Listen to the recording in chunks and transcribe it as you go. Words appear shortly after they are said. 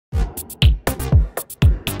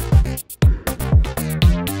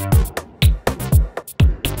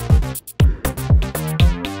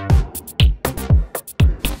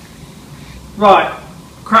Right,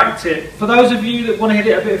 crack tip. For those of you that want to hit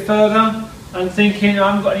it a bit further and thinking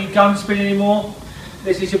I haven't got any gun speed anymore,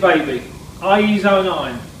 this is your baby. I-Ezone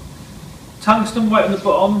iron. Tungsten weight on the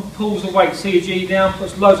bottom, pulls the weight CG down,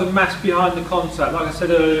 puts loads of mass behind the contact, like I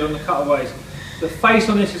said earlier on the cutaways. The face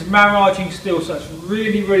on this is maraging steel, so it's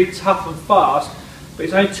really, really tough and fast, but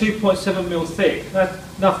it's only 2.7mm thick.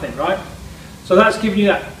 That's nothing, right? So that's giving you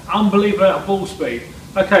that unbelievable amount of ball speed.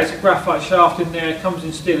 Okay, it's a graphite shaft in there, comes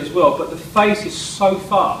in steel as well, but the face is so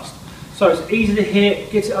fast. So it's easy to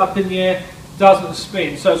hit, gets it up in the air, doesn't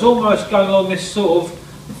spin. So it's almost going along this sort of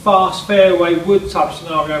fast fairway wood type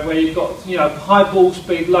scenario where you've got, you know, high ball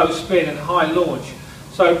speed, low spin and high launch.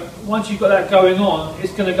 So once you've got that going on,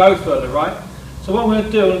 it's going to go further, right? So what I'm going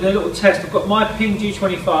to do, I'm going to do a little test. I've got my ping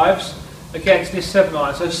G25s against this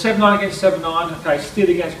 7-iron. So 7-iron against 7-iron, okay, steel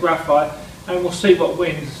against graphite, and we'll see what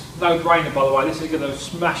wins. No brainer, by the way, this is going to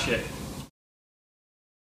smash it.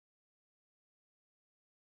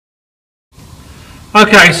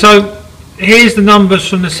 Okay, so here's the numbers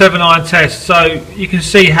from the 7-iron test. So you can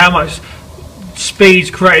see how much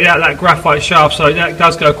speed's created out of that graphite shaft, so that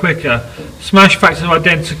does go quicker. Smash factors are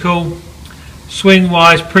identical. Swing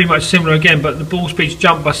wise, pretty much similar again, but the ball speed's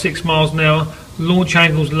jumped by 6 miles an hour. Launch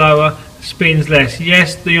angle's lower, spins less.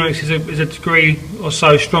 Yes, the Yonex is a degree or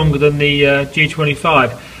so stronger than the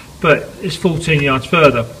G25, but it's 14 yards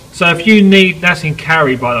further. So if you need, that's in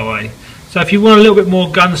carry by the way. So if you want a little bit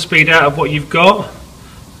more gun speed out of what you've got,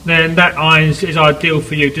 then that iron is ideal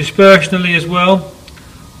for you. Dispersionally as well,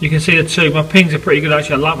 you can see the two. My pings are pretty good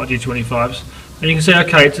actually, I like my G25s. And you can see,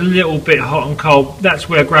 okay, it's a little bit hot and cold. That's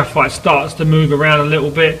where graphite starts to move around a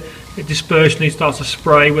little bit. It dispersionally starts to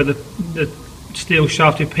spray where the steel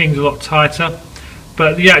shafted pings are a lot tighter.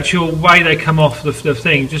 But the actual way they come off the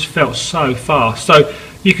thing just felt so fast. So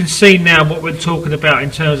you can see now what we're talking about in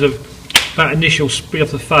terms of that initial speed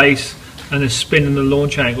off the face and the spin and the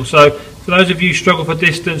launch angle. So for those of you who struggle for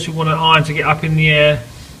distance, who want an iron to get up in the air,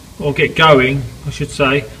 or get going, I should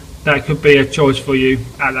say, that could be a choice for you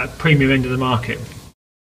at that premium end of the market.